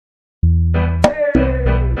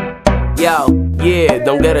Yo, yeah,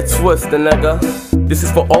 don't get it twisted, nigga. This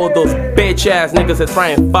is for all those bitch ass niggas that try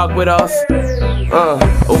and fuck with us.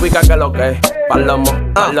 Ubica que lo que, Palomo,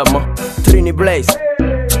 Trini Blaze.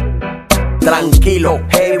 Tranquilo,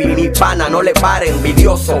 heavy, mi pana, no le pare,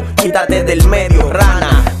 envidioso. Quítate del medio,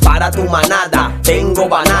 rana. Para tu manada, tengo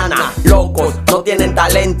banana. Locos, no tienen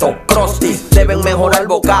talento. Crostis, deben mejorar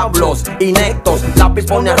vocablos. Inectos, lápiz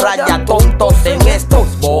pone a raya. Tontos en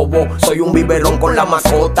estos, bobo. Soy un biberón con la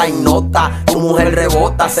mascota y nota. Tu mujer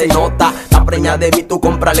rebota, se nota. La preña de mí, tú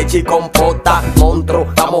compra leche y compota. Monstruo,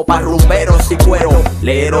 vamos pa' rumberos y cuero.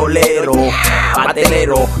 Lero,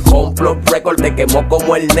 patelero. Complot record te quemó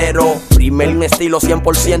como el Nero. Primer estilo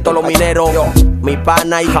 100% lo minero. Mi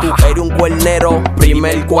pana y tú eres un cuernero.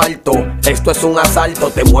 Primer cuarto, esto es un asalto.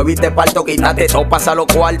 Te muevo y te parto, quítate topas a los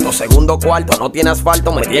cuartos. Segundo cuarto, no tiene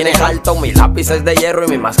asfalto, me tienes alto. Mi lápiz es de hierro y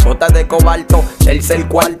mi mascota es de cobalto. Tercer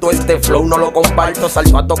cuarto, este flow no lo comparto.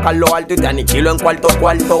 Salto a tocar lo alto y te aniquilo en cuarto.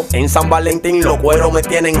 En San Valentín los cueros me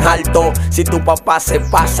tienen alto. Si tu papá se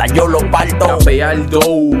pasa, yo lo parto. Capea el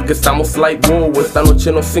Dought, que estamos like wow. Esta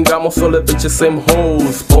noche nos cingamos solo bitches and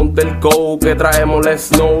hoes. Ponte el go, que traemos el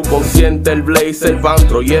snow. Consciente el blaze, el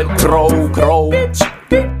bantro y el crow.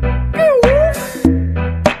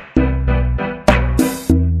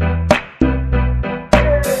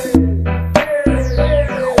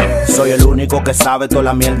 Soy el único que sabe toda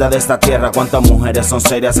la mierda de esta tierra. Cuántas mujeres son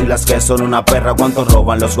serias y las que son una perra. Cuánto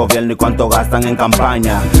roban los gobiernos y cuánto gastan en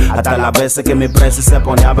campaña. Hasta las veces que mi precio se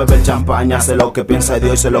pone a beber champaña. Sé lo que piensa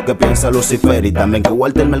Dios y sé lo que piensa Lucifer. Y también que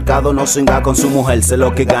Walter Mercado no singa con su mujer. Sé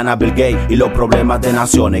lo que gana Bill Gates y los problemas de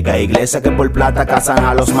naciones. Que hay iglesias que por plata casan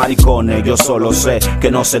a los maricones. Yo solo sé que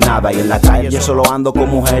no sé nada. Y en la calle yo solo ando con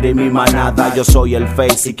mujeres y mi manada. Yo soy el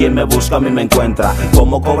face y quien me busca a mí me encuentra.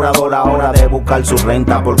 Como cobrador a hora de buscar su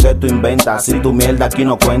renta. Porque tú inventas, si tu mierda aquí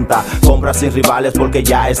no cuenta. Compra sin rivales porque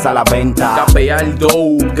ya está a la venta. Capea el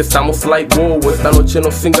Dought, que estamos like wow. Esta noche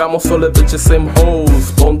nos cingamos solo bitches and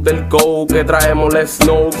hoes. Ponte el go, que traemos el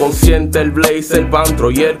snow. Consciente el blaze, el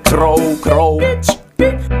bantro y el crow.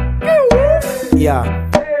 Yeah.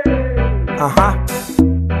 Ajá.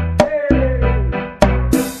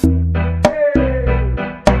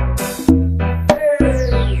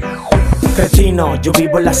 Cretino, yo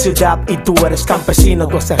vivo en la ciudad y tú eres campesino.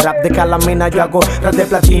 Tú haces rap de calamina, yo hago rap de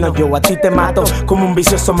platino. Yo a ti te mato como un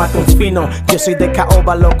vicioso mata un fino. Yo soy de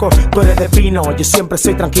caoba, loco, tú eres de pino. Yo siempre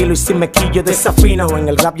soy tranquilo y si me quillo desafino. En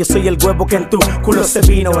el rap yo soy el huevo que en tu culo se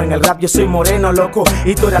vino. En el rap yo soy moreno, loco,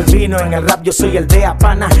 y tú eres albino. En el rap yo soy el de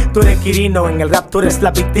pana, tú eres Quirino. En el rap tú eres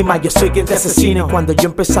la víctima, yo soy quien te asesino. Cuando yo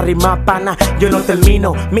empiezo a rimar pana, yo no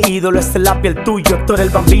termino. Mi ídolo es el lápiz, el tuyo, tú eres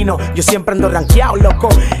el bambino. Yo siempre ando rankeado, loco,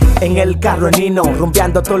 en el carro en Nino,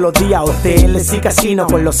 rumbeando todos los días, hoteles y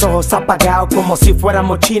casinos, con los ojos apagados como si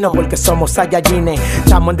fuéramos chinos, porque somos saiyajines,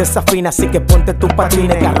 estamos en desafina, así que ponte tus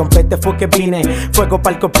patines, que a romperte fue que vine, fuego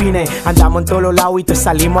pa'l que opine, andamos en todos los lados y te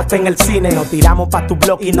salimos hasta en el cine, nos tiramos pa' tu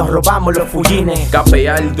blog y nos robamos los fullines.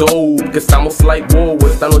 Capea el Dought, que estamos like wow.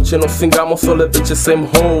 Esta noche nos cingamos solo bitches and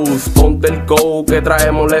hoes. Ponte el go, que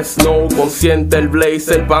traemos el snow. Consciente el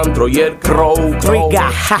blaze, el bantro y el crow.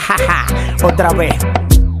 Riga, jajaja, otra vez.